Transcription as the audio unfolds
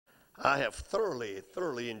I have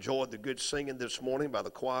thoroughly enjoyed the good singing this morning by the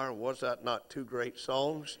choir. Was that not two great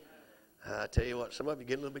songs? I tell you what, some of you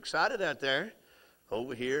get a little excited out there,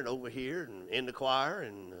 over here, and in the choir,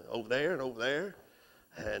 and over there, and over there.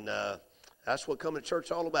 And that's what coming to church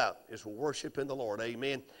is all about, is worshiping the Lord.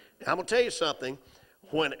 Amen. Now, I'm going to tell you something.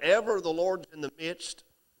 Whenever the Lord's in the midst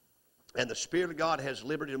and the Spirit of God has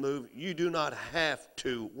liberty to move, you do not have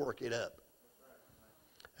to work it up.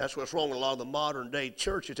 That's what's wrong with a lot of the modern day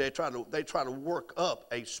churches. They try to work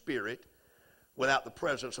up a spirit without the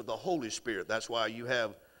presence of the Holy Spirit. That's why you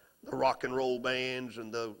have the rock and roll bands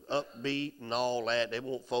and the upbeat and all that. They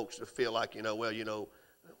want folks to feel like, we're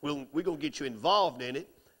going to get you involved in it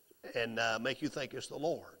and make you think it's the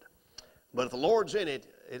Lord. But if the Lord's in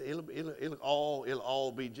it, it'll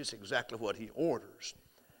all be just exactly what He orders.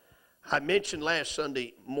 I mentioned last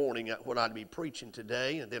Sunday morning what I'd be preaching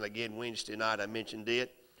today, and then again Wednesday night I mentioned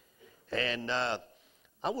it. And I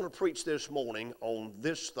want to preach this morning on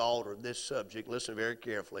this thought or this subject. Listen very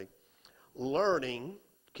carefully. Learning,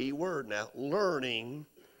 key word now, learning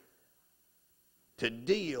to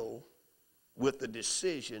deal with the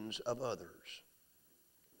decisions of others.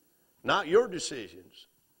 Not your decisions,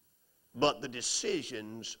 but the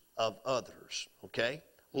decisions of others, okay?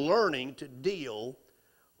 Learning to deal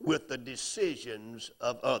with the decisions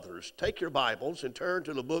of others. Take your Bibles and turn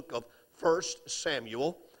to the book of 1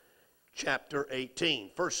 Samuel. Chapter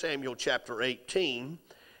 18. 1 Samuel chapter 18.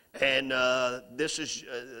 And this is,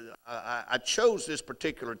 I chose this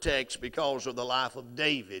particular text because of the life of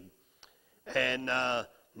David. And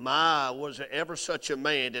was there ever such a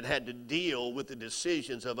man that had to deal with the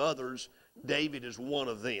decisions of others? David is one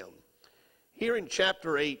of them. Here in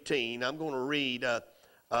chapter 18, I'm going to read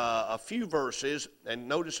a few verses and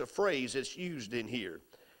notice a phrase that's used in here.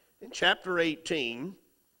 In chapter 18,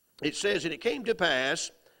 it says, "And it came to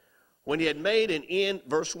pass, when he had made an end,"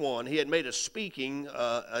 verse 1, "he had made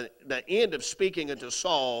the end of speaking unto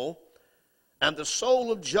Saul, and the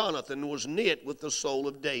soul of Jonathan was knit with the soul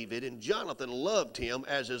of David, and Jonathan loved him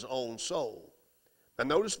as his own soul." Now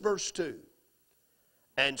notice verse 2.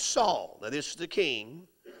 "And Saul," now this is the king,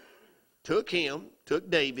 took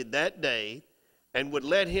David that day, and would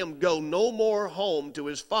let him go no more home to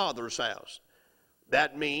his father's house."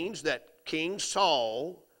 That means that King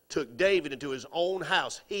Saul took David into his own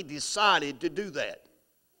house. He decided to do that.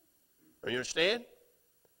 You understand?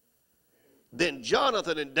 "Then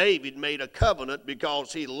Jonathan and David made a covenant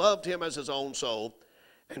because he loved him as his own soul."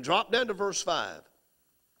 And drop down to verse 5.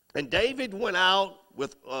 "And David went out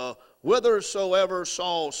with whithersoever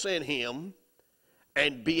Saul sent him,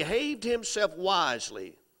 and behaved himself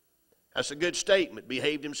wisely." That's a good statement,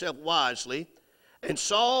 behaved himself wisely. "And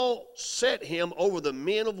Saul set him over the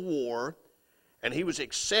men of war, and he was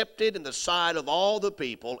accepted in the sight of all the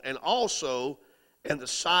people, and also in the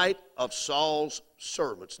sight of Saul's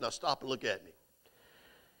servants." Now stop and look at me.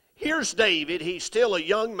 Here's David. He's still a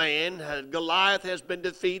young man. Goliath has been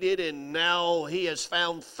defeated, and now he has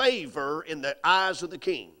found favor in the eyes of the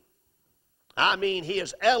king. I mean, he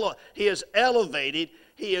is elevated.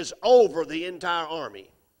 He is over the entire army.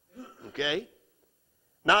 Okay?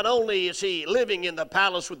 Not only is he living in the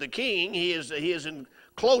palace with the king, he is in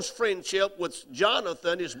close friendship with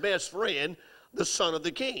Jonathan, his best friend, the son of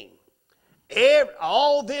the king.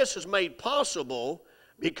 All this is made possible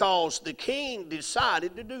because the king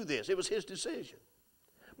decided to do this. It was his decision.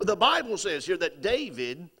 But the Bible says here that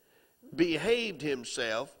David behaved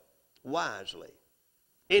himself wisely.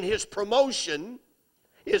 In his promotion,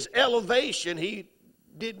 his elevation, he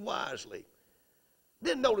did wisely.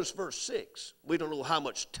 Then notice verse 6. We don't know how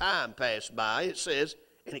much time passed by. It says,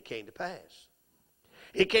 "And it came to pass."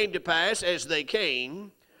 It came to pass as they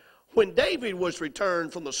came, when David was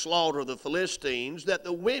returned from the slaughter of the Philistines, that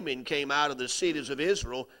the women came out of the cities of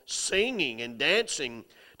Israel, singing and dancing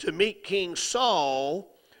to meet King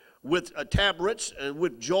Saul with tabrets and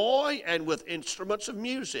with joy and with instruments of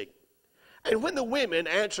music. And when the women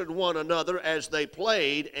answered one another as they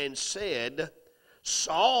played and said,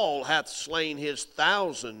 "Saul hath slain his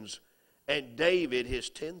thousands, and David his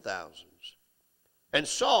 10,000s. And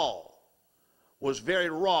Saul was very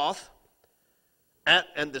wroth,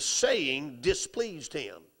 and the saying displeased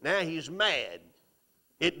him." Now he's mad.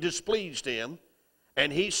 It displeased him.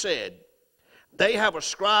 And he said, "They have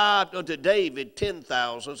ascribed unto David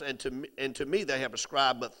 10,000s, and to me they have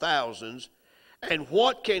ascribed but thousands. And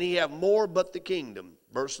what can he have more but the kingdom?"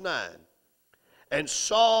 Verse 9. "And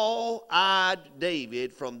Saul eyed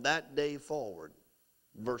David from that day forward."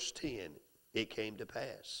 Verse 10, "It came to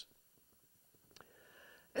pass."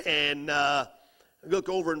 And look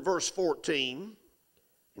over in verse 14.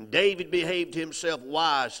 And David behaved himself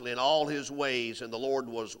wisely in all his ways, and the Lord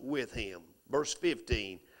was with him. Verse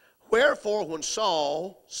 15. Wherefore, when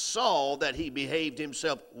Saul saw that he behaved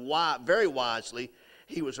himself very wisely,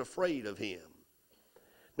 he was afraid of him.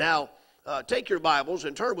 Now, take your Bibles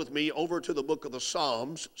and turn with me over to the book of the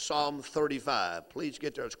Psalms, Psalm 35. Please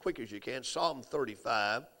get there as quick as you can. Psalm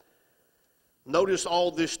 35. Notice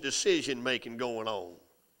all this decision making going on.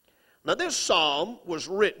 Now, this psalm was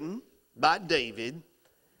written by David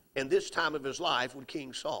in this time of his life with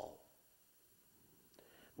King Saul.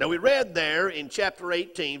 Now, we read there in chapter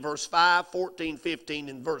 18, verse 5, 14, 15,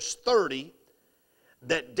 and verse 30,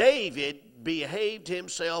 that David behaved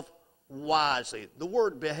himself wisely. The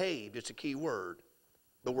word behaved is a key word.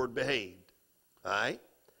 The word behaved. All right?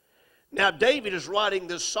 Now, David is writing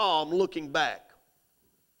this psalm looking back.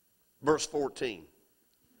 Verse 14.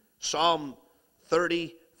 Psalm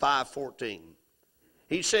 35, 14.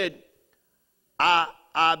 He said,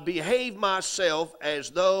 I behaved myself as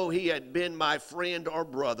though he had been my friend or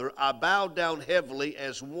brother. I bowed down heavily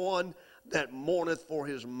as one that mourneth for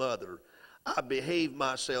his mother. I behaved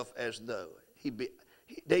myself as though.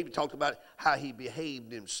 David talked about how he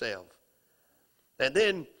behaved himself. And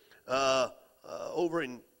then over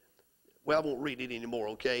in, well, I won't read it anymore,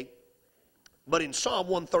 okay? But in Psalm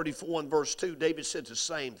 134 and verse 2, David says the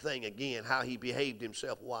same thing again, how he behaved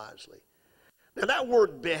himself wisely. Now that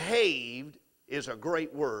word behaved is a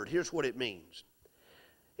great word. Here's what it means.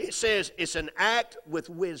 It says it's an act with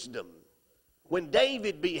wisdom. When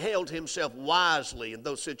David beheld himself wisely in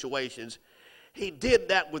those situations, he did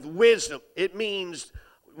that with wisdom. It means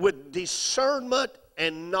with discernment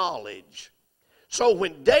and knowledge. So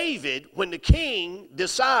when the king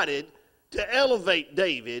decided to elevate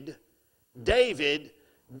David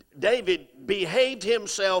behaved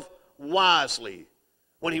himself wisely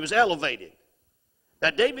when he was elevated. Now,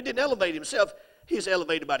 David didn't elevate himself. He was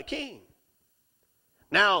elevated by the king.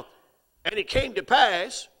 Now, and it came to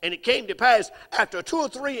pass, after 2 or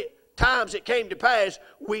 3 times it came to pass,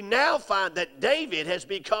 we now find that David has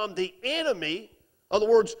become the enemy. In other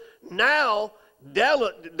words, now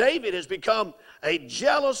David has become a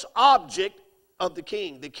jealous object of the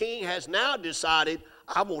king. The king has now decided,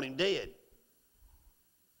 I want him dead.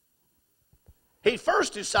 He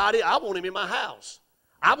first decided, I want him in my house.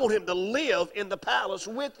 I want him to live in the palace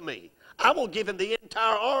with me. I will give him the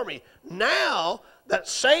entire army. Now, that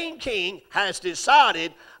same king has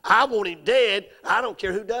decided, I want him dead. I don't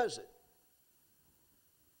care who does it.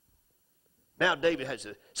 Now, David has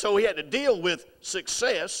to. So he had to deal with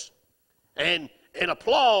success and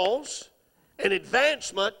applause and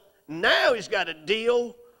advancement. Now he's got to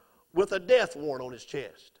deal with a death warrant on his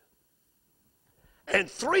chest. And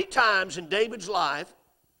 3 times in David's life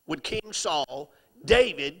with King Saul,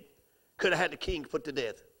 David could have had the king put to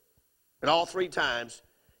death. And all 3 times,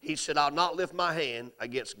 he said, I'll not lift my hand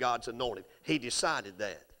against God's anointed. He decided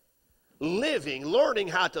that. Learning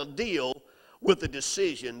how to deal with the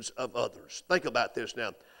decisions of others. Think about this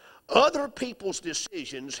now. Other people's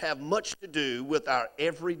decisions have much to do with our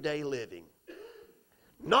everyday living.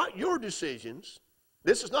 Not your decisions.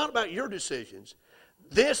 This is not about your decisions.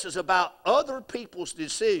 This is about other people's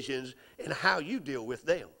decisions and how you deal with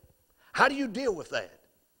them. How do you deal with that?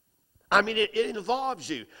 I mean, it involves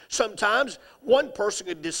you. Sometimes one person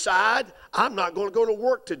could decide, I'm not going to go to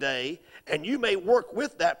work today, and you may work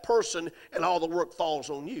with that person, and all the work falls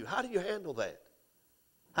on you. How do you handle that?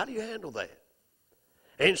 How do you handle that?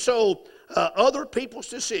 And so other people's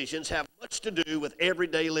decisions have much to do with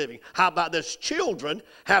everyday living. How about this? Children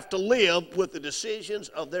have to live with the decisions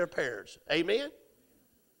of their parents. Amen?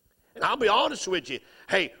 And I'll be honest with you.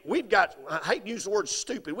 Hey, I hate to use the word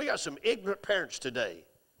stupid, we got some ignorant parents today.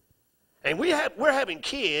 And we're having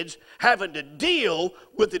kids having to deal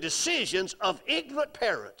with the decisions of ignorant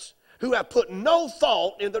parents who have put no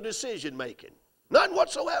thought in their decision making. None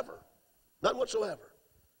whatsoever. None whatsoever.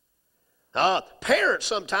 Parents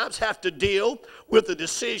sometimes have to deal with the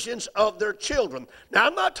decisions of their children. Now,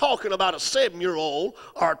 I'm not talking about a 7-year-old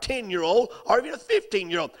or a 10-year-old or even a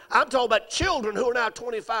 15-year-old. I'm talking about children who are now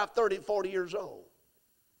 25, 30, 40 years old.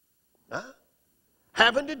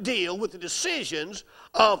 Having to deal with the decisions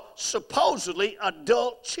of supposedly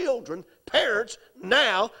adult children. Parents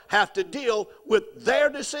now have to deal with their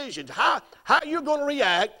decisions. How you're going to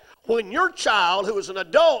react when your child, who is an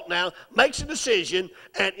adult now, makes a decision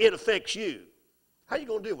and it affects you. How are you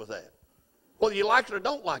going to deal with that? Whether you like it or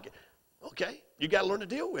don't like it. Okay, you got to learn to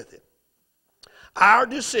deal with it. Our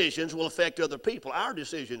decisions will affect other people. Our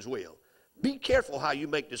decisions will. Be careful how you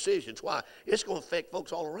make decisions. Why? It's going to affect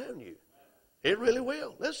folks all around you. It really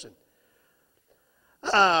will. Listen.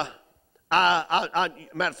 Matter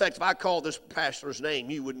of fact, if I call this pastor's name,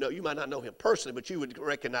 you would know. You might not know him personally, but you would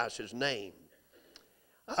recognize his name.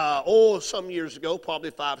 Some years ago,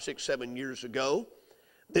 probably 5, 6, 7 years ago,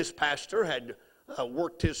 this pastor had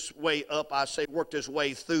worked his way up. Worked his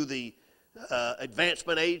way through the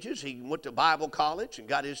advancement ages. He went to Bible college and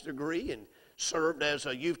got his degree and served as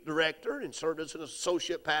a youth director and served as an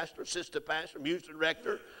associate pastor, assistant pastor, music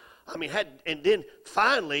director. And then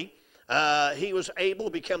finally, he was able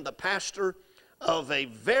to become the pastor of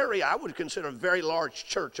I would consider a very large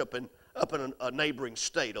church up in a neighboring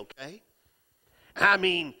state, okay?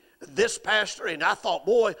 This pastor, and I thought,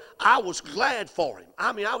 boy, I was glad for him.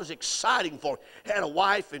 I was excited for him. He had a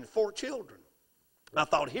wife and 4 children. I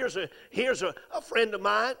thought, here's a friend of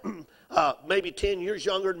mine, maybe 10 years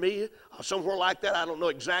younger than me, somewhere like that. I don't know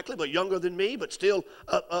exactly, but younger than me, but still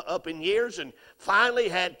up in years, and finally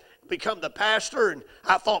had become the pastor. And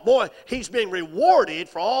I thought, boy, he's being rewarded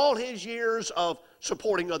for all his years of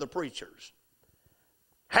supporting other preachers.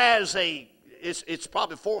 It's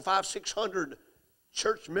probably 400, 500, 600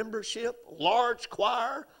 church membership, large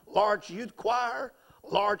choir, large youth choir,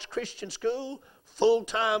 large Christian school,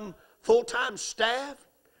 full-time staff,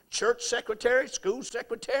 church secretary, school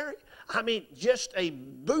secretary. Just a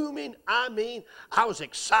booming, I was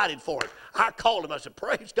excited for him. I called him, I said,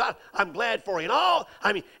 praise God, I'm glad for him.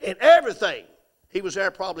 And everything. He was there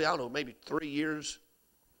probably, I don't know, maybe 3 years.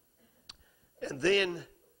 And then,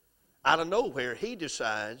 out of nowhere, he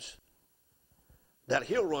decides that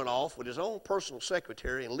he'll run off with his own personal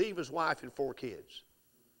secretary and leave his wife and 4 kids.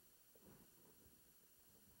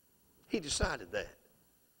 He decided that.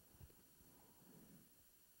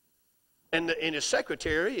 And his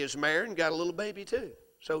secretary is married and got a little baby too.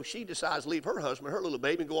 So she decides to leave her husband, her little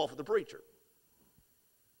baby, and go off with the preacher.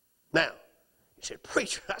 Now, you said,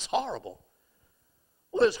 preacher, that's horrible.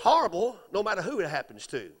 Well, it's horrible no matter who it happens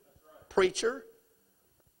to. Preacher,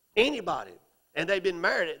 anybody. And they've been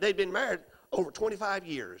married over 25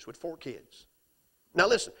 years with 4 kids. Now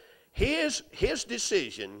listen, his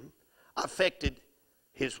decision affected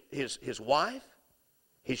his wife,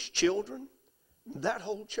 his children, that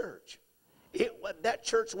whole church. That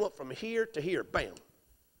church went from here to here, bam,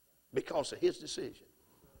 because of his decision.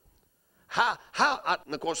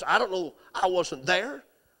 And of course, I don't know, I wasn't there.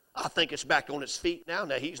 I think it's back on its feet now.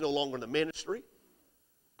 Now, he's no longer in the ministry,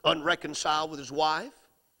 unreconciled with his wife.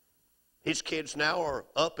 His kids now are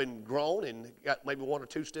up and grown and got maybe 1 or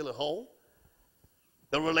 2 still at home.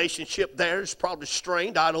 The relationship there is probably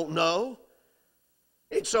strained, I don't know.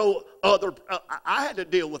 And so I had to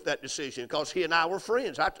deal with that decision because he and I were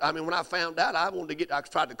friends. When I found out, I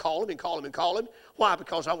tried to call him and call him and call him. Why?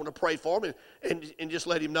 Because I want to pray for him and just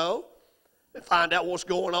let him know and find out what's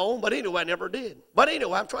going on. But anyway, I never did. But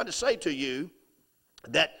anyway, I'm trying to say to you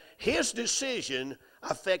that his decision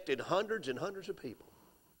affected hundreds and hundreds of people.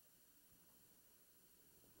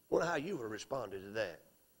 I wonder how you would have responded to that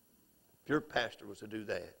if your pastor was to do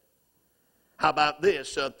that. How about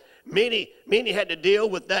this? Many had to deal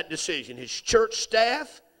with that decision. His church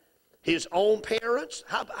staff, his own parents.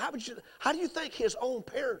 How do you think his own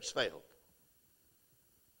parents felt?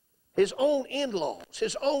 His own in-laws,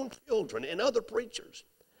 his own children, and other preachers.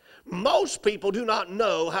 Most people do not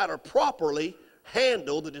know how to properly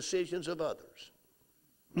handle the decisions of others.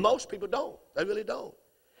 Most people don't. They really don't.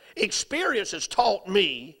 Experience has taught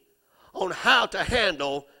me on how to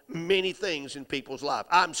handle many things in people's lives.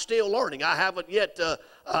 I'm still learning. I haven't yet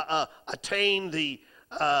attained the,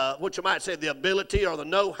 what you might say, the ability or the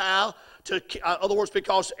know-how to, in other words,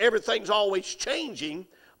 because everything's always changing,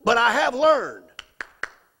 but I have learned.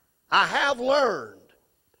 I have learned.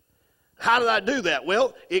 How did I do that?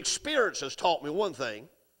 Well, experience has taught me one thing.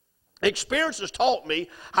 Experience has taught me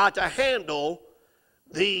how to handle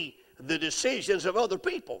the decisions of other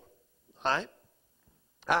people. All right?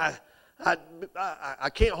 I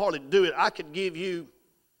can't hardly do it. I could give you,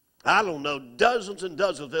 I don't know, dozens and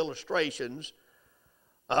dozens of illustrations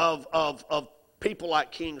of people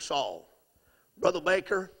like King Saul. Brother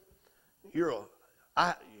Baker, you're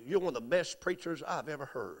one of the best preachers I've ever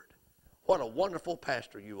heard. What a wonderful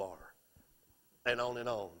pastor you are. And on and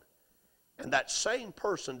on. And that same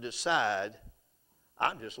person decide,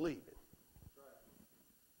 I'm just leaving.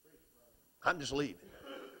 I'm just leaving.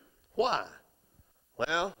 Why?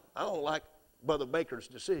 Well, I don't like Brother Baker's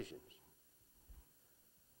decisions.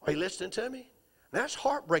 Are you listening to me? That's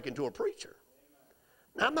heartbreaking to a preacher.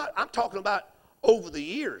 Now, I'm talking about over the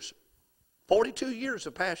years, 42 years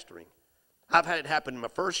of pastoring. I've had it happen in my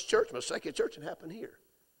first church, my second church, and happened here.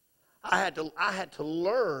 I had to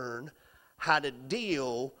learn how to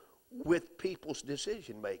deal with people's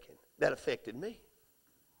decision making that affected me.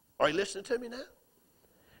 Are you listening to me now?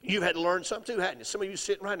 You had to learn something too, hadn't you? Some of you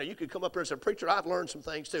sitting right now, you could come up here and say, preacher, I've learned some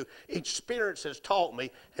things too. Experience has taught me.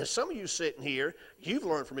 And some of you sitting here, you've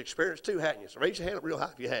learned from experience too, hadn't you? So raise your hand up real high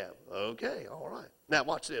if you have. Okay, all right. Now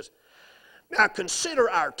watch this. Now consider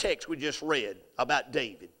our text we just read about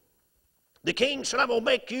David. The king said, I'm going to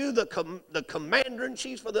make you the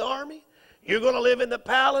commander-in-chief for the army. You're going to live in the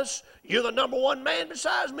palace. You're the number one man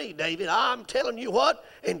besides me, David. I'm telling you what.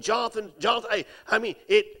 And Jonathan, hey, I mean,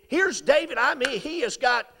 here's David. I mean, he's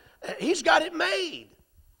got it made.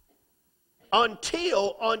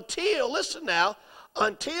 Until, listen now,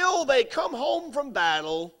 until they come home from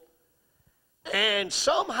battle and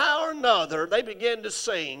somehow or another they begin to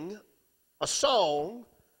sing a song.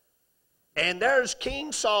 And there's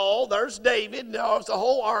King Saul, there's David, there's the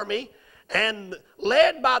whole army. And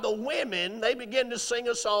led by the women, they begin to sing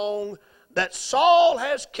a song that Saul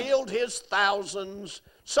has killed his thousands.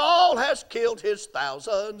 Saul has killed his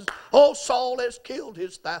thousands. Oh, Saul has killed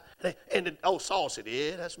his thousands. And Saul said,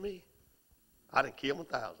 yeah, that's me. I didn't kill him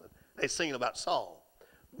 1,000. They're singing about Saul.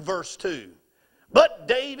 Verse 2. But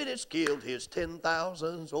David has killed his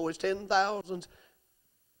 10,000s. Oh, his 10,000s.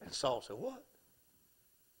 And Saul said, what?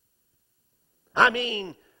 I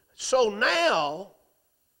mean, so now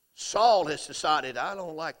Saul has decided, I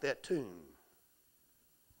don't like that tune.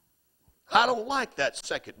 I don't like that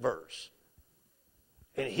second verse.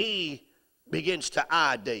 And he begins to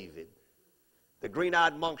eye David. The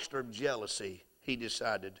green-eyed monster of jealousy, he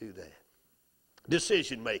decided to do that.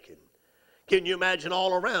 Decision making. Can you imagine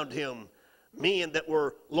all around him men that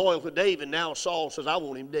were loyal to David? Now Saul says, I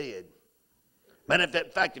want him dead. Man, in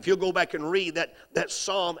fact, if you'll go back and read that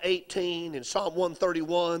Psalm 18 and Psalm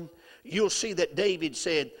 131, you'll see that David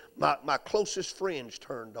said, my closest friends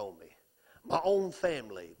turned on me. My own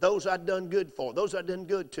family, those I'd done good for, those I'd done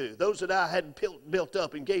good to, those that I had built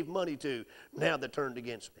up and gave money to, now they turned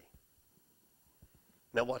against me.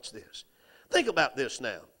 Now watch this. Think about this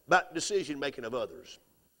now, about decision making of others.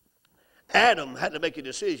 Adam had to make a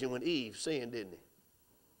decision when Eve sinned, didn't he?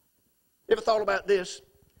 You ever thought about this?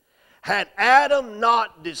 Had Adam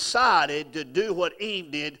not decided to do what Eve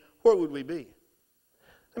did, where would we be?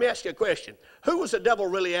 Let me ask you a question. Who was the devil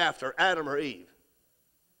really after, Adam or Eve?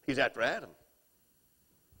 He's after Adam.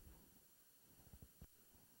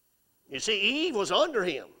 You see, Eve was under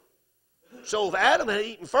him. So if Adam had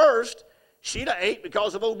eaten first, she'd have ate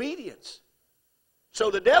because of obedience. So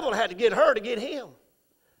the devil had to get her to get him.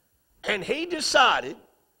 And he decided,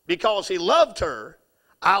 because he loved her,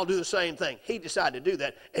 I'll do the same thing. He decided to do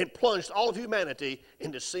that and plunged all of humanity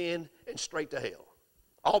into sin and straight to hell.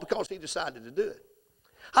 All because he decided to do it.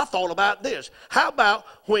 I thought about this. How about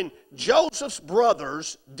when Joseph's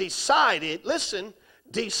brothers decided,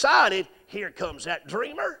 here comes that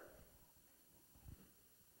dreamer.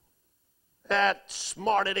 That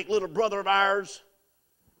smart-aleck little brother of ours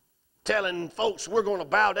telling folks we're going to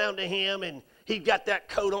bow down to him, and he got that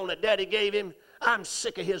coat on that daddy gave him. I'm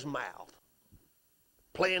sick of his mouth.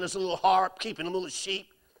 Playing his little harp, keeping a little sheep.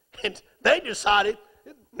 And they decided,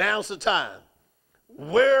 now's the time.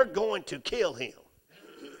 We're going to kill him.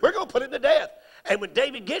 We're going to put him to death. And when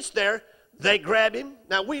David gets there, they grab him.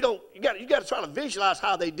 Now, you got to try to visualize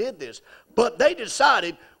how they did this. But they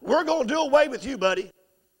decided, we're going to do away with you, buddy.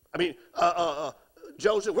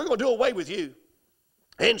 Joseph, we're going to do away with you.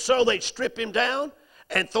 And so they strip him down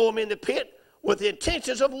and throw him in the pit with the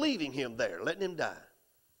intentions of leaving him there, letting him die.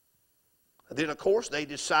 And then, of course, they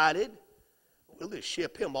decided, we'll just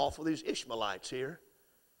ship him off with these Ishmaelites here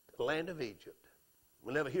to the land of Egypt.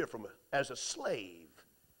 We'll never hear from him as a slave.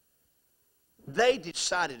 They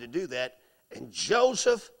decided to do that, and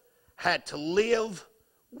Joseph had to live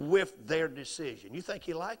with their decision. You think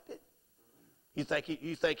he liked it? You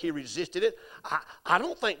think he resisted it? I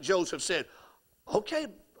don't think Joseph said,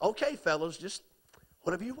 okay, fellas, just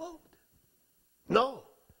whatever you want. No.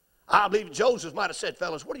 I believe Joseph might have said,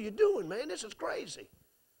 fellas, what are you doing, man? This is crazy.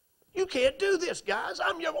 You can't do this, guys.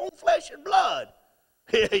 I'm your own flesh and blood.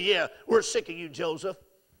 Yeah, we're sick of you, Joseph.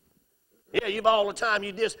 Yeah, you've all the time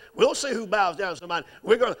you just, we'll see who bows down to somebody.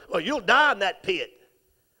 You'll die in that pit.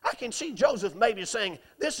 I can see Joseph maybe saying,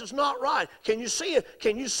 this is not right. Can you see it?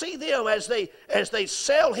 Can you see them as they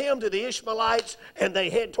sell him to the Ishmaelites and they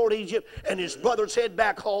head toward Egypt and his brothers head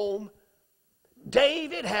back home?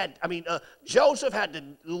 Joseph had to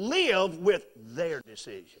live with their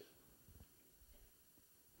decision.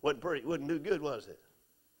 Wasn't too good, was it?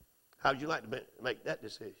 How would you like to make that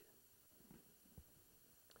decision?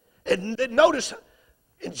 And then notice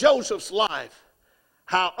in Joseph's life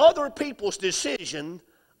how other people's decision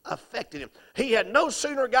affected him. He had no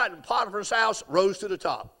sooner gotten Potiphar's house, rose to the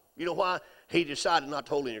top. You know why? He decided not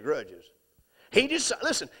to hold any grudges.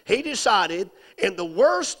 Listen, he decided in the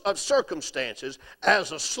worst of circumstances,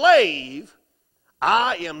 as a slave,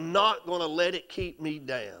 I am not going to let it keep me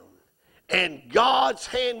down. And God's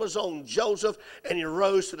hand was on Joseph, and he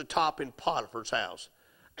rose to the top in Potiphar's house.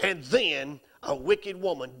 And then a wicked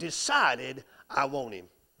woman decided, I want him.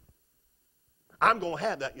 I'm going to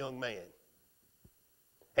have that young man.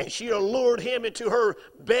 And she allured him into her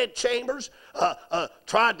bedchambers,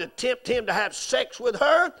 tried to tempt him to have sex with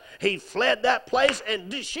her. He fled that place,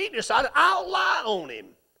 and she decided, I'll lie on him.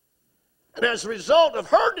 And as a result of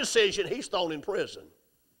her decision, he's thrown in prison.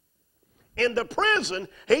 In the prison,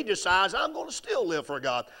 he decides, I'm going to still live for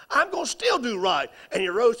God. I'm going to still do right. And he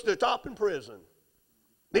rose to the top in prison.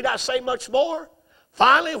 Need I say much more?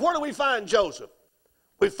 Finally, where do we find Joseph?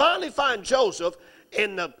 We finally find Joseph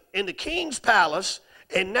in the king's palace,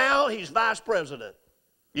 and now he's vice president.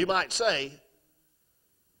 You might say,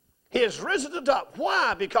 he has risen to the top.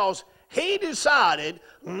 Why? Because he decided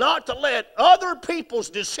not to let other people's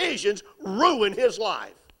decisions ruin his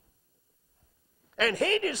life. And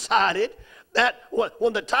he decided that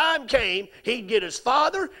when the time came, he'd get his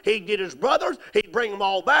father, he'd get his brothers, he'd bring them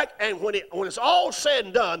all back, and when it's all said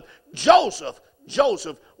and done, Joseph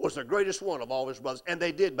was the greatest one of all his brothers, and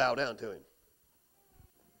they did bow down to him.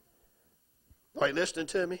 Are you listening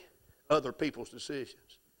to me? Other people's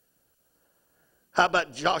decisions. How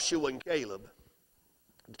about Joshua and Caleb?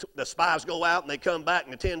 The spies go out and they come back,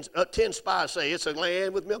 and the 10 spies say, it's a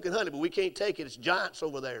land with milk and honey, but we can't take it. It's giants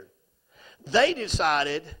over there. They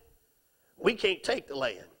decided, we can't take the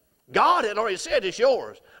land. God had already said it's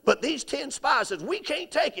yours, but these 10 spies said, we can't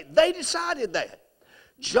take it. They decided that.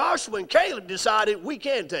 Joshua and Caleb decided, we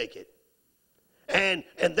can take it. And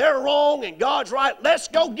they're wrong and God's right. Let's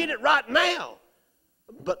go get it right now.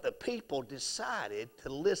 But the people decided to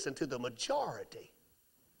listen to the majority.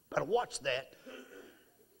 But watch that.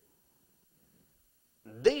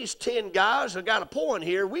 These 10 guys have got a point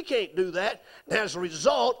here. We can't do that. And as a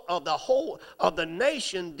result of the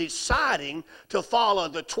nation deciding to follow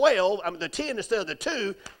the 10 instead of the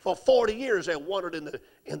 2, for 40 years they wandered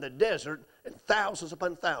in the desert, and thousands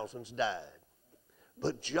upon thousands died.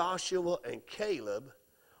 But Joshua and Caleb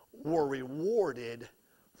were rewarded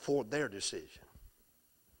for their decision.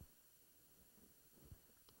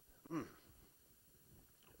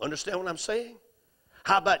 Understand what I'm saying?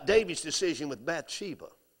 How about David's decision with Bathsheba?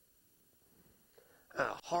 A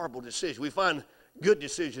horrible decision. We find good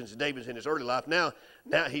decisions David's in his early life. Now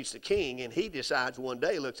he's the king, and he decides one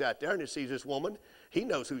day, looks out there and he sees this woman. He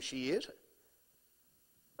knows who she is.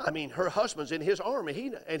 I mean, her husband's in his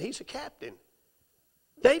army, and he's a captain.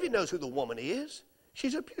 David knows who the woman is.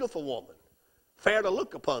 She's a beautiful woman. Fair to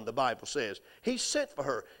look upon, the Bible says. He sent for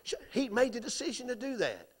her. He made the decision to do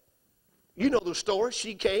that. You know the story.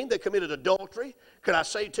 She came. They committed adultery. Could I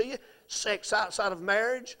say to you, sex outside of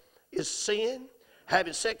marriage is sin.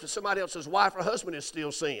 Having sex with somebody else's wife or husband is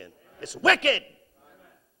still sin. It's wicked.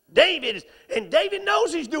 David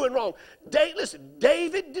knows he's doing wrong.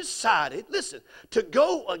 David decided, to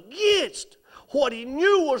go against what he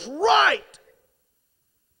knew was right.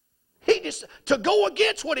 To go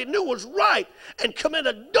against what he knew was right and commit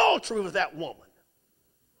adultery with that woman.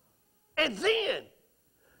 And then,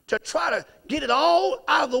 to try to get it all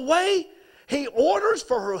out of the way, he orders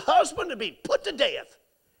for her husband to be put to death.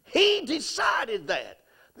 He decided that.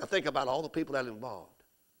 Now think about all the people that are involved.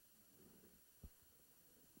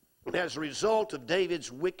 And as a result of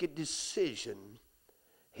David's wicked decision,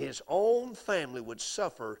 his own family would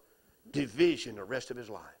suffer division the rest of his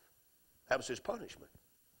life. That was his punishment.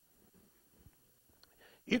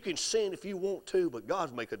 You can sin if you want to, but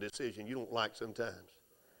God's make a decision you don't like sometimes.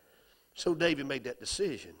 So David made that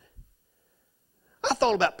decision. I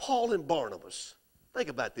thought about Paul and Barnabas. Think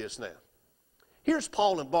about this now. Here's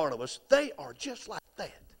Paul and Barnabas. They are just like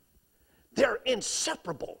that. They're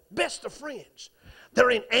inseparable, best of friends.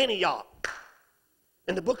 They're in Antioch,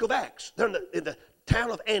 in the book of Acts. They're in the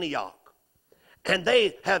town of Antioch. And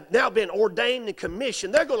they have now been ordained and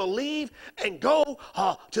commissioned. They're going to leave and go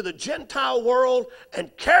to the Gentile world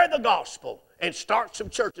and carry the gospel and start some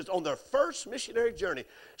churches on their first missionary journey.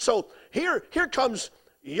 So here comes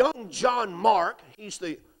young John Mark. He's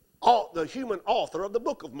the human author of the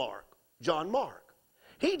book of Mark, John Mark.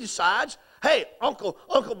 He decides, hey, Uncle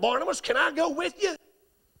Barnabas, can I go with you?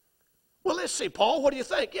 Well, let's see, Paul, what do you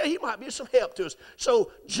think? Yeah, he might be some help to us.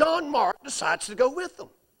 So John Mark decides to go with them.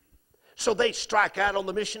 So they strike out on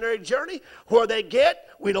the missionary journey. Where they get,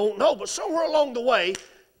 we don't know. But somewhere along the way,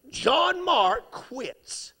 John Mark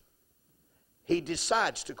quits. He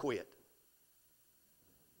decides to quit.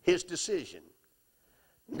 His decision.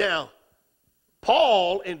 Now,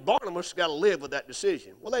 Paul and Barnabas got to live with that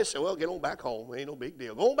decision. Well, they said, well, get on back home. Ain't no big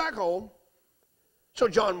deal. Go on back home. So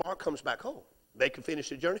John Mark comes back home. They can finish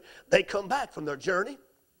the journey. They come back from their journey.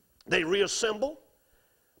 They reassemble.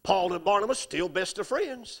 Paul and Barnabas, still best of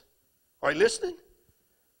friends. Are you listening?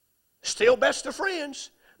 Still best of friends.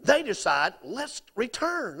 They decide, let's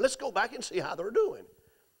return. Let's go back and see how they're doing.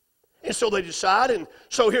 And so they decide, and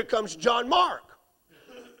so here comes John Mark.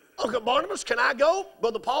 Uncle Barnabas, can I go?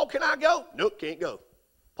 Brother Paul, can I go? Nope, can't go.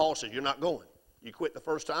 Paul says, you're not going. You quit the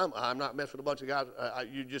first time. I'm not messing with a bunch of guys.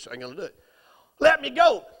 You just ain't going to do it. Let me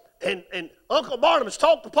go. And Uncle Barnabas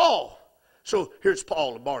talked to Paul. So here's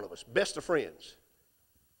Paul and Barnabas, best of friends.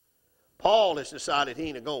 Paul has decided he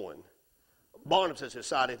ain't going. Barnabas has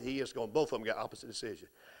decided he is going. Both of them got opposite decision.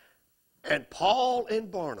 And Paul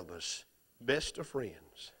and Barnabas, best of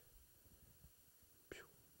friends.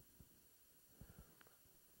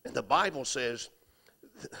 And the Bible says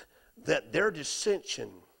that their dissension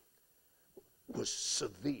was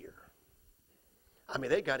severe. I mean,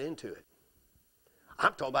 they got into it.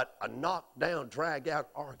 I'm talking about a knockdown, drag-out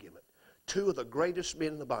argument. Two of the greatest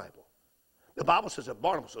men in the Bible. The Bible says that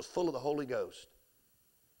Barnabas was full of the Holy Ghost.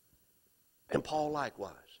 And Paul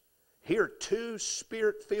likewise. Here are two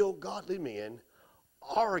spirit-filled godly men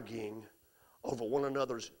arguing over one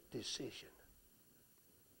another's decision.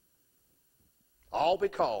 All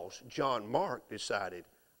because John Mark decided,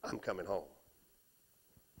 I'm coming home.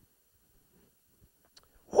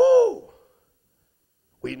 Woo!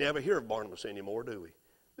 We never hear of Barnabas anymore, do we?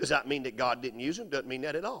 Does that mean that God didn't use him? Doesn't mean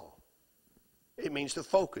that at all. It means the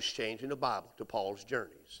focus changed in the Bible to Paul's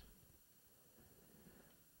journeys.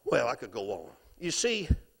 Well, I could go on. You see,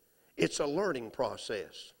 it's a learning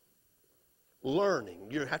process.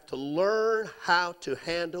 Learning. You have to learn how to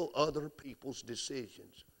handle other people's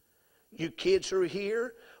decisions. You kids who are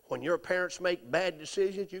here, when your parents make bad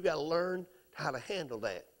decisions, you got to learn how to handle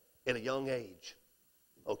that at a young age.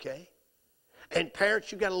 Okay? And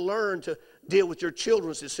parents, you got to learn to deal with your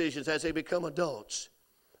children's decisions as they become adults.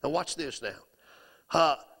 Now watch this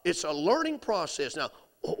now. It's a learning process. Now,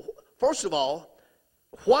 first of all,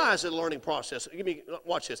 why is it a learning process?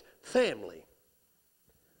 Watch this. Family.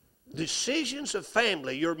 Decisions of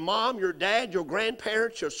family, your mom, your dad, your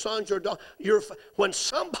grandparents, your sons, your daughters. When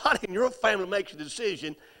somebody in your family makes a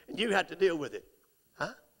decision, you have to deal with it.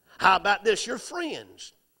 Huh? How about this? Your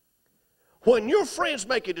friends. When your friends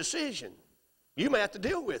make a decision, you may have to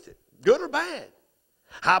deal with it, good or bad.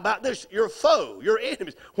 How about this? Your foe, your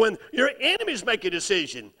enemies. When your enemies make a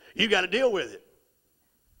decision, you got to deal with it.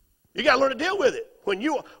 You got to learn to deal with it. When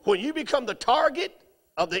you become the target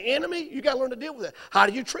of the enemy, you got to learn to deal with it. How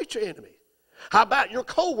do you treat your enemy? How about your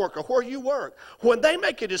coworker where you work? When they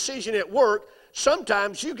make a decision at work,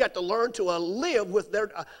 sometimes you got to learn to live with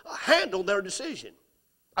handle their decision.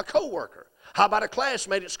 A coworker. How about a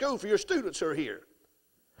classmate at school for your students who are here?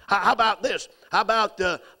 How about this? How about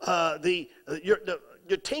your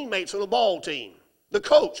teammates on the ball team? The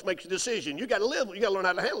coach makes a decision. You got to live. You got to learn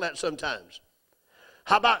how to handle that sometimes.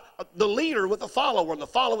 How about the leader with the follower, and the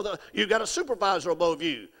follower with you got a supervisor above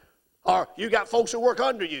you, or you got folks who work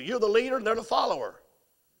under you. You're the leader, and they're the follower.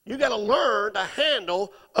 You got to learn to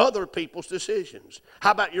handle other people's decisions.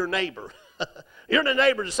 How about your neighbor? Your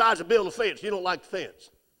neighbor decides to build a fence. You don't like the fence,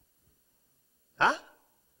 huh?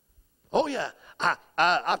 Oh yeah, I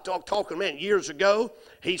talking man years ago.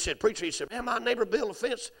 He said, preacher, he said, man, my neighbor built a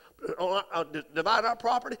fence, divide our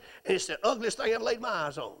property, and it's the ugliest thing I ever laid my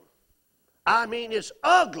eyes on. I mean, it's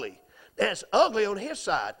ugly. That's ugly on his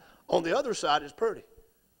side. On the other side, it's pretty.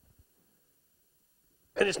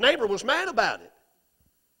 And his neighbor was mad about it.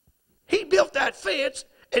 He built that fence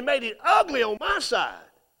and made it ugly on my side.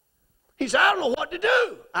 He said, I don't know what to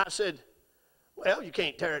do. I said, well, you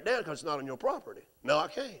can't tear it down because it's not on your property. No, I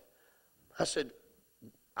can't. I said,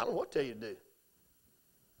 I don't know what to tell you to do.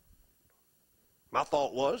 My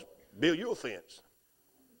thought was, build you a fence.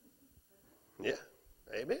 Yeah,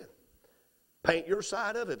 amen. Paint your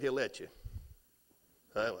side of it if he'll let you.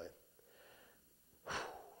 Anyway,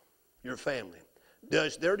 your family.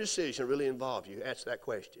 Does their decision really involve you? Ask that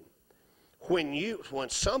question. When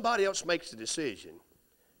somebody else makes a decision,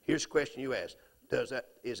 here's the question you ask.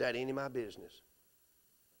 Is that any of my business?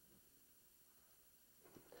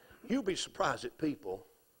 You'll be surprised at people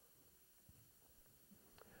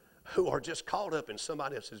who are just caught up in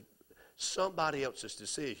somebody else's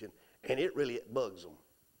decision, and it bugs them.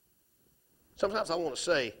 Sometimes I want to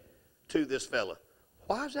say to this fella,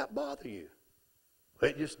 why does that bother you?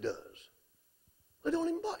 Well, it just does. It don't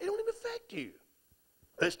even affect you.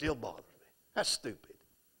 But it still bothers me. That's stupid.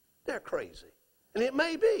 They're crazy. And it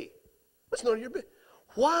may be. It's none of your business.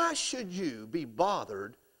 Why should you be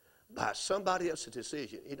bothered by somebody else's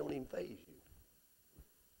decision, it don't even faze you.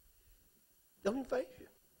 Don't even faze you.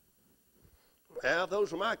 Well, if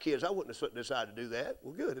those were my kids, I wouldn't have decided to do that.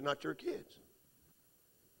 Well, good, they're not your kids.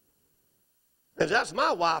 If that's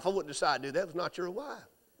my wife, I wouldn't decide to do that. It's not your wife,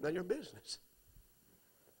 not your business.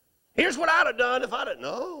 Here's what I'd have done if I'd have.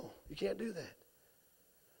 No, you can't do that.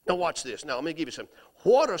 Now watch this. Now let me give you some.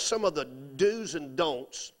 What are some of the do's and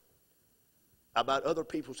don'ts about other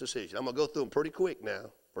people's decisions? I'm going to go through them pretty quick now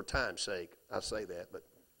for time's sake. I say that, but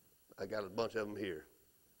I got a bunch of them here.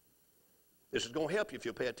 This is going to help you if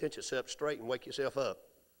you'll pay attention, sit up straight and wake yourself up.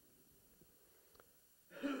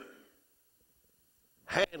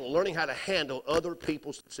 Learning how to handle other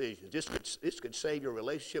people's decisions. This could save your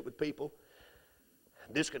relationship with people.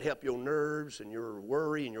 This could help your nerves and your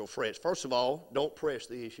worry and your frets. First of all, don't press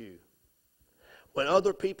the issue. When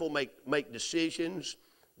other people make decisions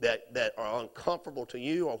that are uncomfortable to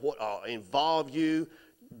you or what involve you,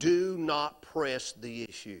 do not press the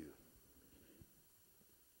issue.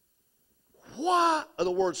 Why? In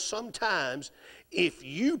other words, sometimes if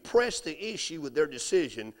you press the issue with their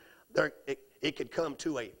decision, it could come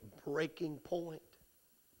to a breaking point.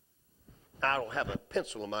 I don't have a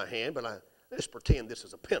pencil in my hand, but let's pretend this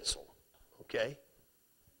is a pencil, okay?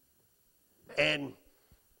 And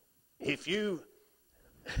if you're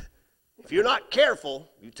not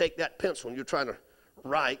careful, you take that pencil and you're trying to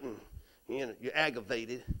write and you're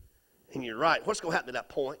aggravated and you write. What's going to happen at that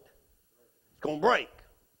point? It's going to break.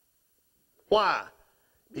 Why?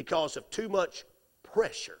 Because of too much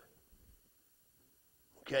pressure.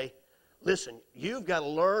 Okay? Listen, you've got to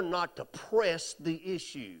learn not to press the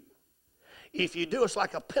issue. If you do, it's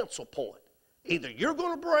like a pencil point. Either you're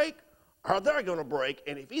going to break or they're going to break,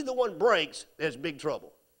 and if either one breaks, there's big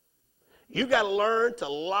trouble. You've got to learn to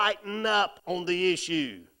lighten up on the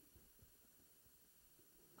issue.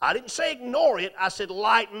 I didn't say ignore it. I said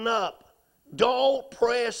lighten up. Don't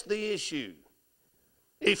press the issue.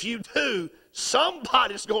 If you do,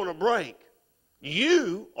 somebody's going to break.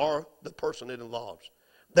 You are the person it involves.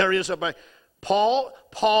 There is a break.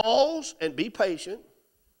 Pause and be patient.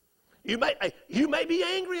 You may be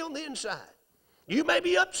angry on the inside. You may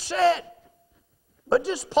be upset. But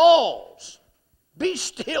just pause. Be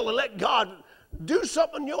still and let God do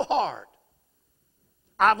something in your heart.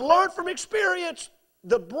 I've learned from experience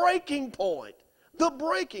the breaking point. The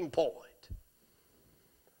breaking point.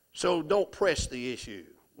 So don't press the issue.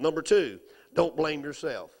 Number 2, don't blame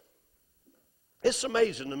yourself. It's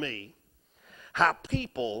amazing to me how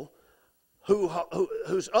people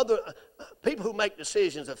people who make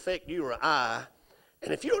decisions affect you or I,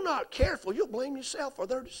 and if you're not careful, you'll blame yourself for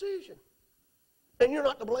their decision. And you're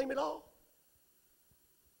not to blame at all.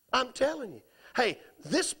 I'm telling you. Hey,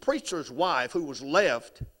 this preacher's wife who was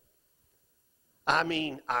left,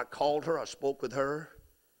 I called her, I spoke with her,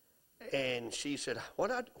 and she said,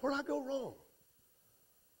 where'd I go wrong?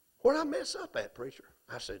 Where'd I mess up at, preacher?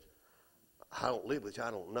 I said, I don't live with you,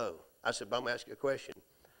 I don't know. I said, but I'm going to ask you a question.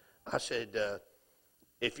 I said,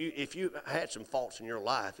 if you had some faults in your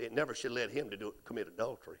life, it never should have led him to commit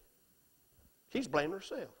adultery. She's blaming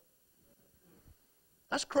herself.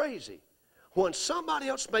 That's crazy. When somebody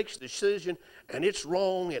else makes a decision and it's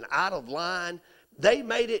wrong and out of line, they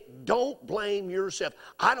made it. Don't blame yourself.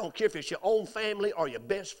 I don't care if it's your own family or your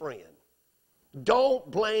best friend. Don't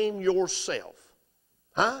blame yourself.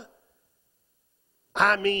 Huh?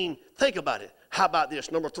 Think about it. How about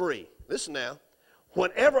this? Number 3. Listen now.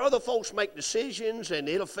 Whenever other folks make decisions and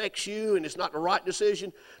it affects you and it's not the right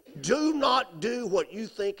decision, do not do what you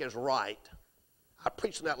think is right. I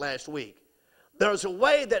preached on that last week. There's a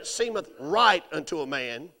way that seemeth right unto a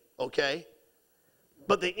man, okay?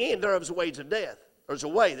 But the end thereof is the ways of death. There's a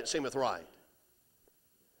way that seemeth right.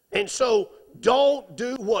 And so don't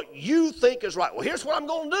do what you think is right. Well, here's what I'm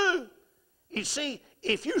going to do. You see,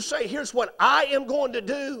 if you say, here's what I am going to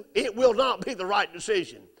do, it will not be the right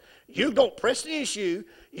decision. You don't press the issue.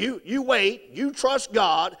 You wait. You trust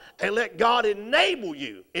God and let God enable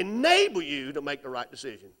you to make the right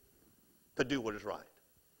decision, to do what is right.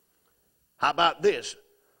 How about this?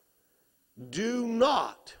 Do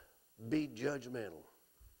not be judgmental.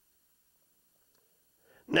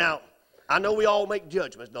 Now, I know we all make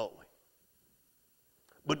judgments, don't we?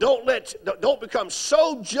 But don't become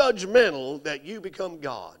so judgmental that you become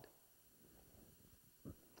God.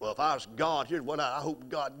 Well, if I was God, here's what I hope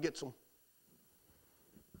God gets them.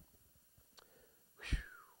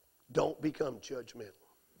 Don't become judgmental.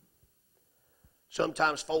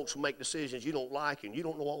 Sometimes folks will make decisions you don't like and you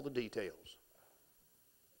don't know all the details.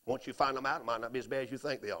 Once you find them out, it might not be as bad as you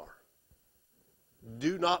think they are.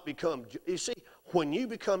 Do not become, you see, when you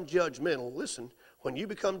become judgmental, listen, when you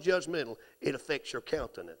become judgmental, it affects your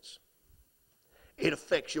countenance. It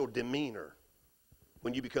affects your demeanor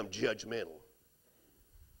when you become judgmental.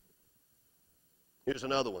 Here's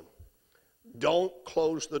another one. Don't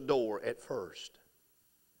close the door at first.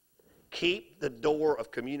 Keep the door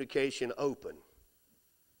of communication open.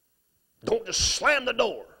 Don't just slam the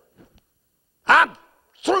door. I'm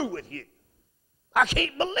through with you. I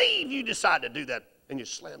can't believe you decided to do that, and you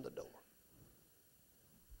slam the door.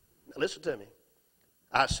 Now listen to me.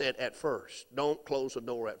 I said at first. Don't close the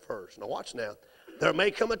door at first. Now watch now. There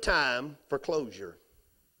may come a time for closure.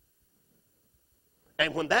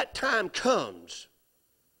 And when that time comes,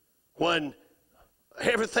 when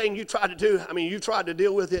everything you try to do, you tried to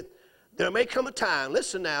deal with it, there may come a time,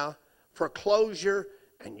 listen now, for closure,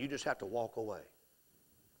 and you just have to walk away.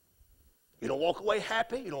 You don't walk away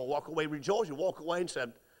happy. You don't walk away rejoiced. You walk away and say, I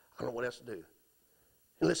don't know what else to do.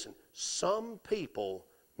 And listen, some people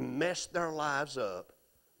mess their lives up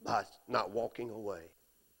by not walking away.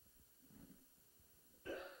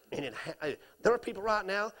 And there are people right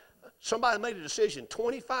now, somebody made a decision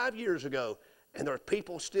 25 years ago, and there are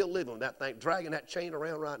people still living with that thing, dragging that chain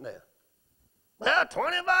around right now. Well,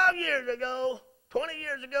 25 years ago, 20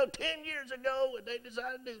 years ago, 10 years ago, they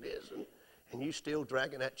decided to do this, and you still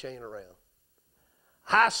dragging that chain around.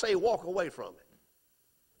 I say walk away from it.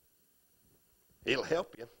 It'll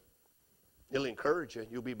help you. It'll encourage you.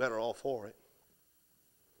 You'll be better off for it.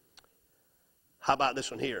 How about this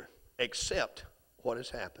one here? Accept what has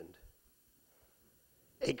happened.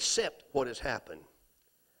 Accept what has happened.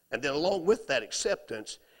 And then along with that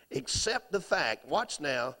acceptance, accept the fact, watch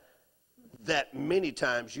now, that many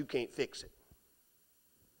times you can't fix it.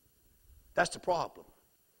 That's the problem.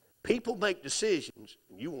 People make decisions,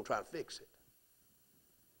 and you won't try to fix it.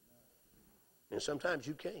 And sometimes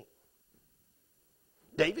you can't.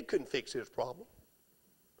 David couldn't fix his problem.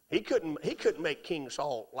 He couldn't make King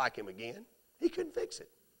Saul like him again. He couldn't fix it.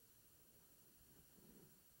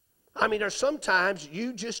 There's sometimes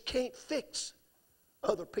you just can't fix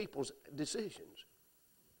other people's decisions.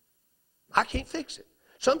 I can't fix it.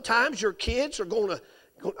 Sometimes your kids are going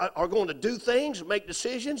to do things, make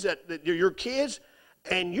decisions that your kids,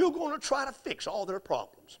 and you're going to try to fix all their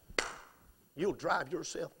problems. You'll drive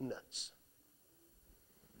yourself nuts.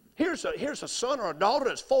 Here's a son or a daughter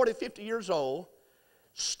that's 40, 50 years old,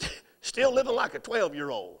 still living like a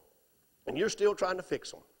 12-year-old, and you're still trying to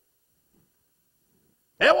fix them.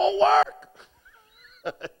 It won't work.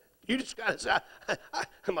 You just got to say,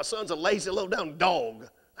 my son's a lazy, low-down dog.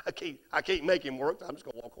 I can't make him work. I'm just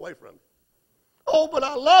going to walk away from him. Oh, but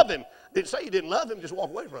I love him. Didn't say you didn't love him. Just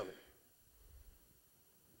walk away from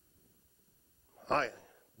him.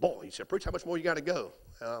 Boy, he said, preach, how much more you got to go?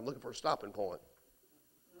 I'm looking for a stopping point.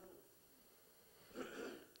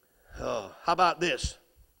 How about this?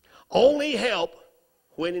 Only help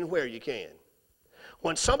when and where you can.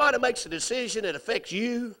 When somebody makes a decision that affects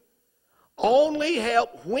you, only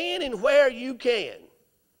help when and where you can.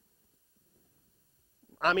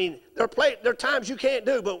 There are times you can't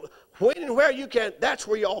do, but when and where you can, that's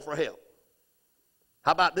where you offer help.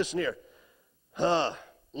 How about this in here?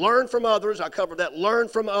 Learn from others. I covered that. Learn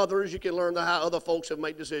from others. You can learn how other folks have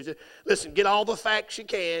made decisions. Listen, get all the facts you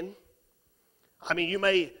can. You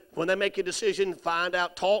may, when they make a decision, find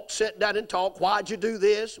out, talk, sit down and talk. Why'd you do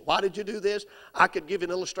this? Why did you do this? I could give you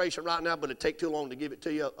an illustration right now, but it'd take too long to give it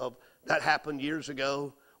to you of that happened years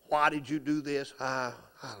ago. Why did you do this? I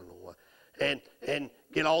don't know what. And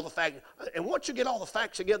get all the facts. And once you get all the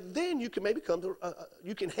facts together, then you can maybe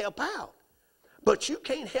you can help out. But you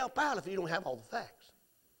can't help out if you don't have all the facts.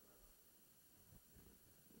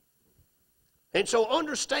 And so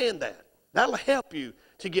understand that. That'll help you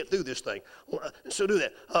to get through this thing. So do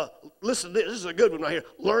that. Listen, this is a good one right here.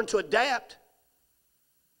 Learn to adapt.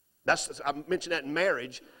 I mentioned that in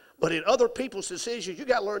marriage. But in other people's decisions, you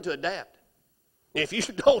got to learn to adapt. If you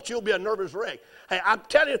don't, you'll be a nervous wreck. Hey, I'm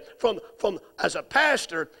telling you, from as a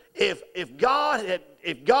pastor, if God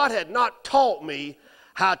had not taught me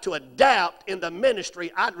how to adapt in the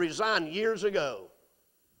ministry, I'd resign years ago.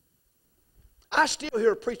 I still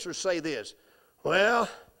hear preachers say this. Well,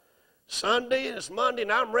 Sunday and it's Monday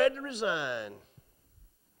and I'm ready to resign.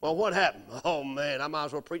 Well, what happened? Oh, man, I might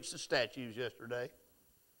as well preach the statues yesterday.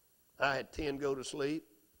 I had 10 go to sleep.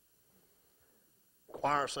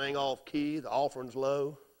 Choir sang off key. The offering's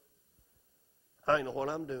low. I ain't know what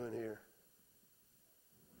I'm doing here.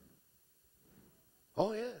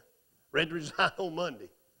 Oh, yeah. Ready to resign on Monday.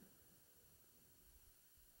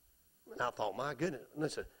 And I thought, my goodness.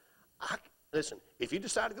 Listen, if you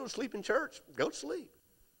decide to go to sleep in church, go to sleep.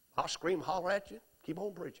 I'll scream, holler at you, keep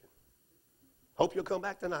on preaching. Hope you'll come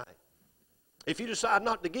back tonight. If you decide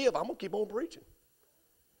not to give, I'm going to keep on preaching.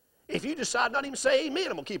 If you decide not even to say amen,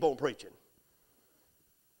 I'm going to keep on preaching.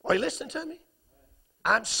 Are you listening to me?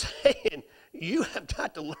 I'm saying you have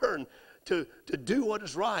got to learn to do what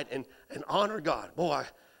is right and honor God. Boy,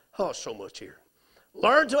 so much here.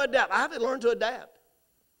 Learn to adapt. I haven't learned to adapt.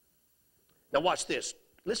 Now watch this.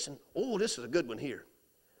 Listen. Oh, this is a good one here.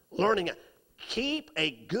 Learning. Keep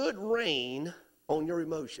a good rein on your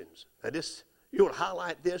emotions. Now this, you will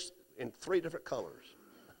highlight this in 3 different colors.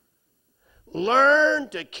 Learn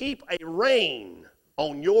to keep a rein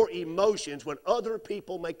on your emotions when other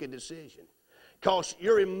people make a decision. Because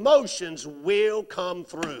your emotions will come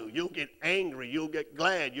through. You'll get angry. You'll get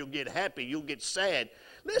glad. You'll get happy. You'll get sad.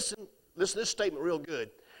 Listen to this statement real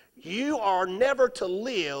good. You are never to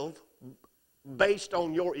live based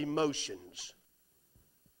on your emotions.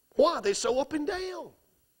 Why? They're so up and down.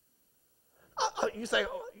 You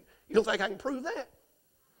don't think I can prove that?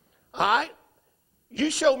 All right? You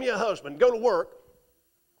show me a husband, go to work,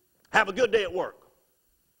 have a good day at work.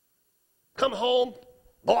 Come home,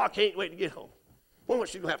 boy, I can't wait to get home. When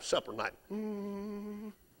was you going to have supper tonight?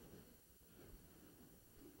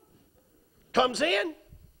 Comes in.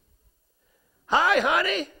 Hi,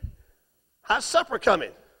 honey. How's supper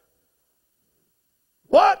coming?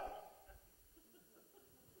 What?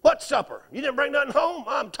 What supper? You didn't bring nothing home?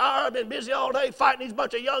 I'm tired. I've been busy all day fighting these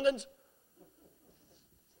bunch of young'uns.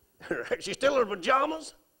 She's still in her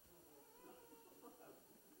pajamas.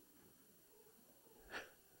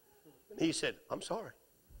 And he said, I'm sorry.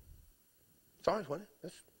 Sorry, wasn't it?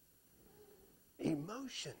 That's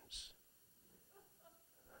emotions.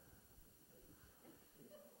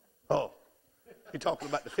 Oh, you talking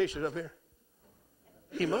about the fishes up here?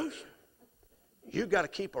 Emotion. You got to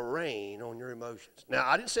keep a rein on your emotions. Now,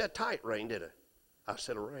 I didn't say a tight rein, did I? I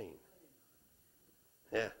said a rein.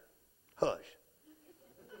 Yeah. Hush.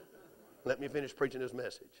 Let me finish preaching this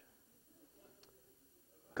message.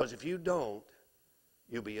 Because if you don't,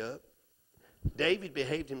 you'll be up. David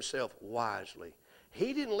behaved himself wisely.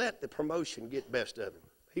 He didn't let the promotion get best of him.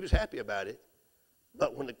 He was happy about it.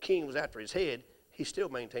 But when the king was after his head, he still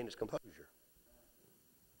maintained his composure.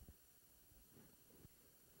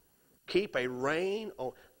 Keep a rein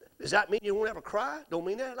on. Does that mean you won't ever cry? Don't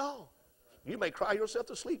mean that at all. You may cry yourself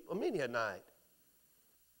to sleep many a night.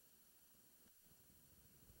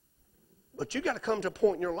 But you got to come to a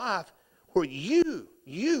point in your life where you,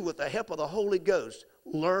 with the help of the Holy Ghost,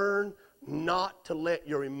 learn not to let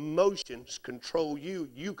your emotions control you.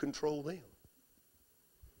 You control them.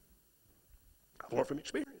 I've learned from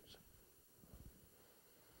experience.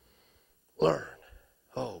 Learn.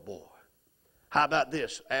 Oh, boy. How about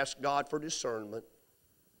this? Ask God for discernment.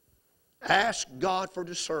 Ask God for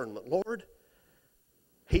discernment. Lord,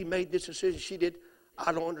 he made this decision. She did.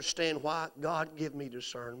 I don't understand why. God, give me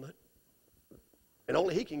discernment. And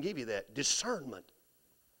only he can give you that. Discernment.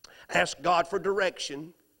 Ask God for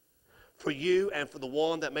direction for you and for the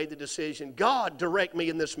one that made the decision. God, direct me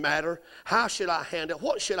in this matter. How should I handle it?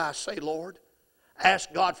 What should I say, Lord?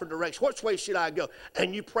 Ask God for direction. Which way should I go?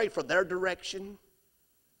 And you pray for their direction.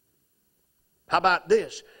 How about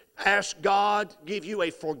this? Ask God give you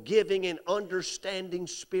a forgiving and understanding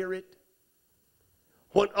spirit.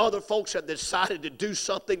 When other folks have decided to do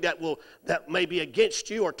something that may be against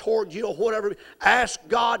you or toward you or whatever, ask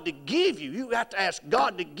God to give you. You have to ask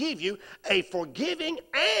God to give you a forgiving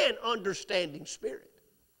and understanding spirit.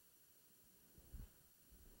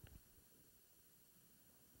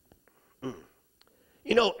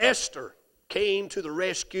 You know, Esther came to the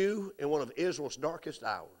rescue in one of Israel's darkest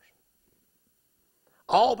hours.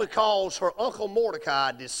 All because her uncle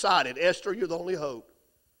Mordecai decided, Esther, you're the only hope.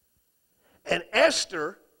 And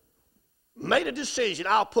Esther made a decision,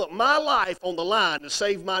 I'll put my life on the line to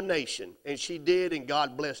save my nation. And she did, and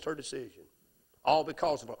God blessed her decision. All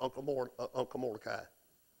because of her Uncle Mordecai.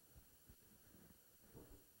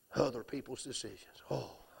 Other people's decisions.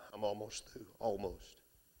 Oh, I'm almost through. Almost.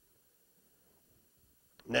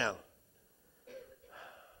 Now,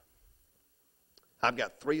 I've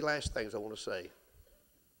got 3 last things I want to say.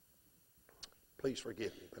 Please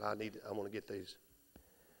forgive me, but I want to get these.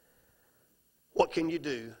 What can you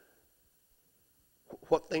do?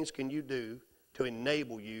 What things can you do to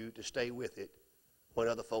enable you to stay with it when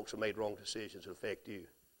other folks have made wrong decisions that affect you?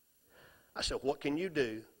 I said, what can you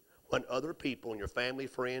do when other people in your family,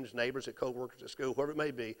 friends, neighbors, and co-workers at school, whoever it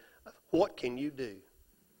may be, what can you do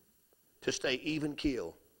to stay even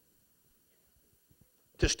keel?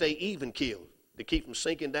 To stay even keel, to keep from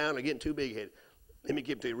sinking down or getting too big-headed. Let me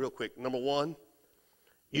give it to you real quick. Number 1,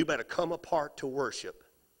 you better come apart to worship.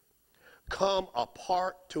 Come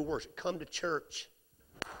apart to worship. Come to church.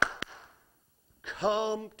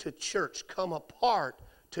 Come to church. Come apart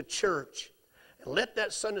to church. And let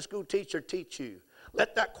that Sunday school teacher teach you.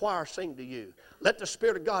 Let that choir sing to you. Let the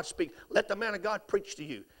Spirit of God speak. Let the man of God preach to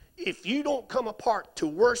you. If you don't come apart to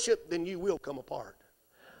worship, then you will come apart.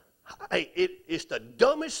 Hey, it's the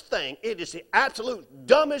dumbest thing. It is the absolute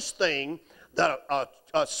dumbest thing that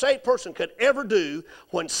a saved person could ever do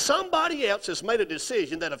when somebody else has made a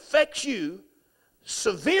decision that affects you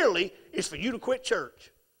severely is for you to quit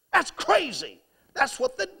church. That's crazy. That's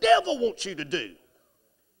what the devil wants you to do.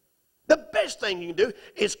 The best thing you can do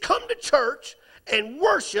is come to church and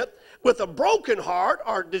worship with a broken heart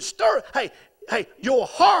or disturbed. Hey, your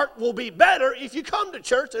heart will be better if you come to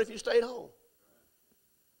church than if you stayed home.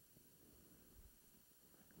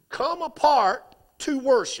 Come apart to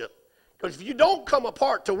worship. Because if you don't come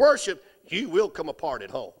apart to worship, you will come apart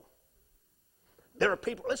at home. There are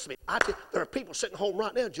people, listen to me, there are people sitting home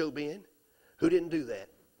right now, Joe Ben, who didn't do that.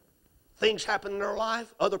 Things happen in their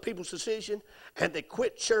life, other people's decision, and they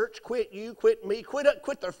quit church, quit you, quit me,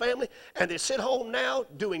 quit their family, and they sit home now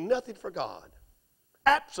doing nothing for God.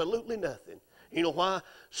 Absolutely nothing. You know why?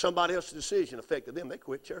 Somebody else's decision affected them. They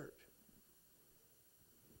quit church.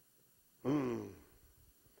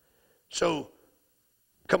 So,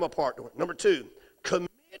 come apart. Number 2, commit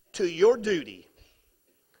to your duty.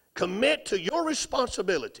 Commit to your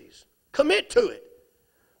responsibilities. Commit to it.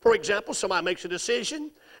 For example, somebody makes a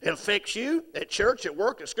decision. It affects you at church, at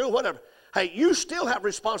work, at school, whatever. Hey, you still have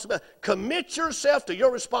responsibility. Commit yourself to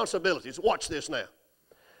your responsibilities. Watch this now.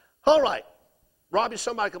 All right. Robbie,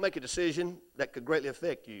 somebody can make a decision that could greatly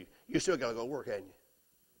affect you. You still got to go to work, haven't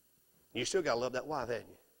you? You still got to love that wife, haven't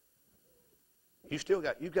you? In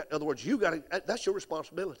other words, that's your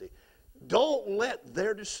responsibility. Don't let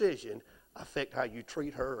their decision affect how you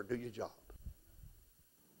treat her or do your job.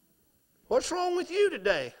 What's wrong with you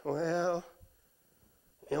today? Well,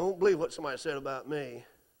 you don't believe what somebody said about me.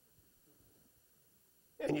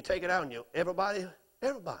 And you take it out on you. Everybody.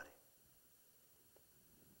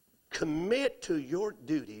 Commit to your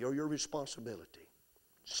duty or your responsibility.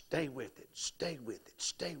 Stay with it, stay with it,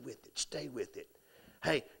 stay with it, stay with it.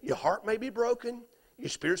 Hey, your heart may be broken, your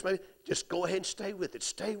spirits may be, just go ahead and stay with it,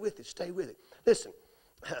 stay with it, stay with it. Listen,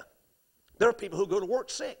 there are people who go to work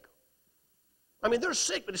sick. I mean, they're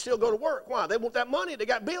sick, but they still go to work. Why? They want that money. They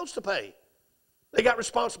got bills to pay. They got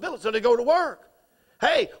responsibilities, so they go to work.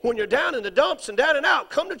 Hey, when you're down in the dumps and down and out,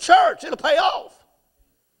 come to church. It'll pay off.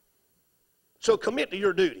 So commit to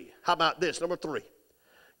your duty. How about this? Number 3,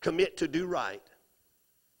 commit to do right.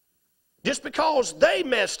 Just because they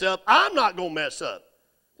messed up, I'm not going to mess up.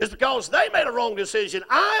 Just because they made a wrong decision,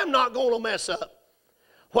 I am not going to mess up.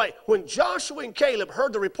 Wait, when Joshua and Caleb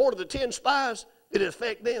heard the report of the 10 spies, did it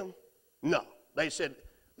affect them? No. They said,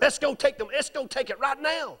 let's go take them. Let's go take it right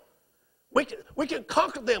now. We can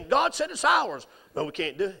conquer them. God said it's ours. No, we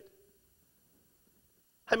can't do it.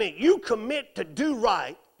 I mean, you commit to do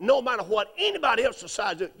right no matter what anybody else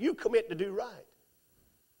decides to do. You commit to do right.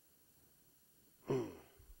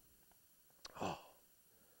 Oh.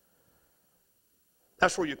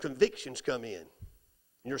 That's where your convictions come in.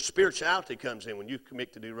 Your spirituality comes in when you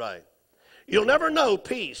commit to do right. You'll never know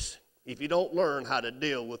peace if you don't learn how to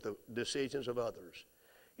deal with the decisions of others.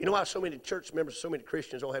 You know why so many church members, so many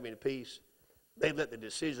Christians don't have any peace? They've let the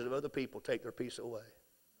decisions of other people take their peace away.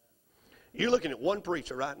 You're looking at one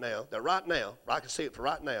preacher right now, I can see it for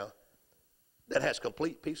right now, that has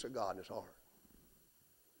complete peace of God in his heart.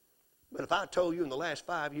 But if I told you in the last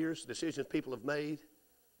 5 years, the decisions people have made,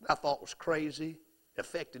 I thought was crazy,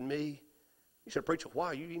 affected me, you said, preacher, why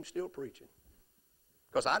are you even still preaching?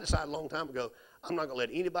 Because I decided a long time ago, I'm not going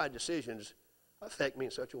to let anybody's decisions affect me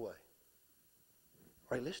in such a way.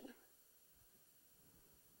 Are you listening?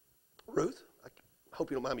 Ruth, I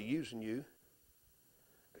hope you don't mind me using you.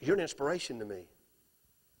 You're an inspiration to me.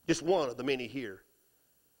 Just one of the many here.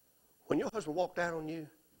 When your husband walked out on you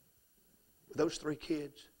with those 3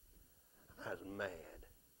 kids, I was mad.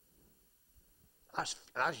 I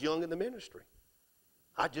was young in the ministry.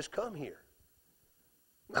 I'd just come here.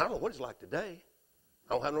 I don't know what it's like today.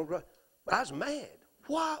 I don't have no grudge. But I was mad.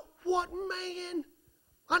 What man?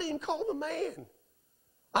 I didn't call him a man.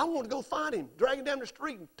 I wanted to go find him, drag him down the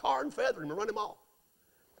street, and tar and feather him and run him off.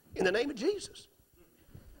 In the name of Jesus.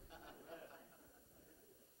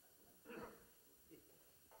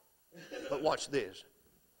 But watch this.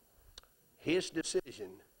 His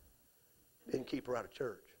decision didn't keep her out of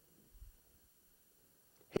church.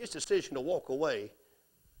 His decision to walk away,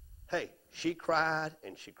 hey, she cried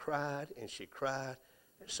and she cried and she cried.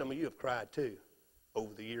 And some of you have cried too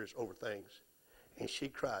over the years over things. And she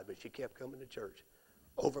cried, but she kept coming to church.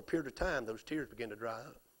 Over a period of time, those tears began to dry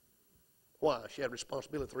up. Why? She had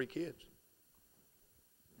responsibility of 3 kids.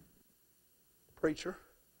 Preacher,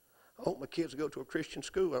 I want my kids to go to a Christian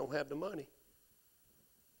school. I don't have the money.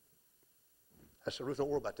 I said, Ruth, don't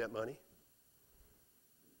worry about that money.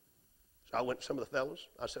 So I went to some of the fellows.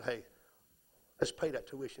 I said, hey, let's pay that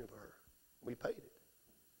tuition for her. We paid it.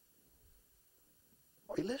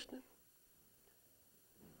 Are you listening?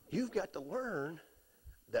 You've got to learn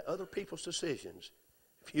that other people's decisions,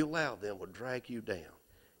 if you allow them, will drag you down.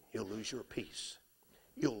 You'll lose your peace.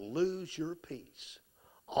 You'll lose your peace.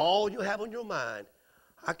 All you have on your mind,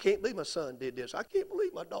 I can't believe my son did this. I can't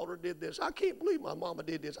believe my daughter did this. I can't believe my mama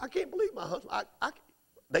did this. I can't believe my husband.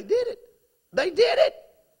 They did it. They did it.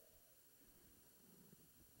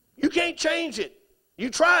 You can't change it. You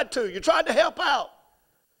tried to. You tried to help out.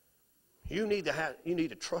 You need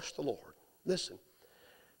to trust the Lord. Listen,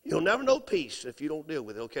 you'll never know peace if you don't deal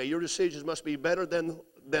with it, okay? Your decisions must be better than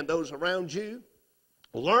those around you.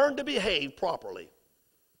 Learn to behave properly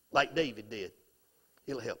like David did.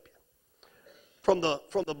 It'll help you. From the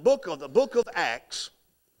book of Acts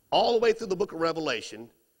all the way through the book of Revelation,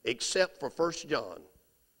 except for 1 John.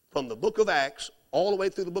 From the book of Acts all the way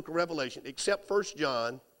through the book of Revelation, except 1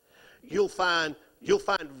 John, you'll find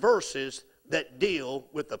verses that deal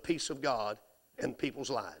with the peace of God in people's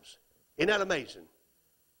lives. Isn't that amazing?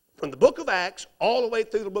 From the book of Acts all the way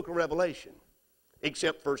through the book of Revelation,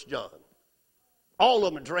 except 1 John. All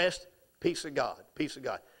of them addressed peace of God, peace of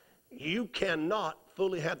God. You cannot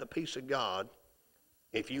fully have the peace of God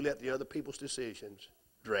if you let the other people's decisions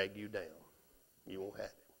drag you down. You won't have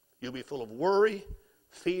it. You'll be full of worry,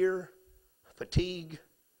 fear, fatigue,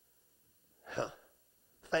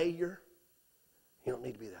 failure. You don't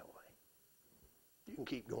need to be that way. You can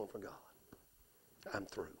keep going for God. I'm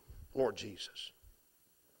through. Lord Jesus,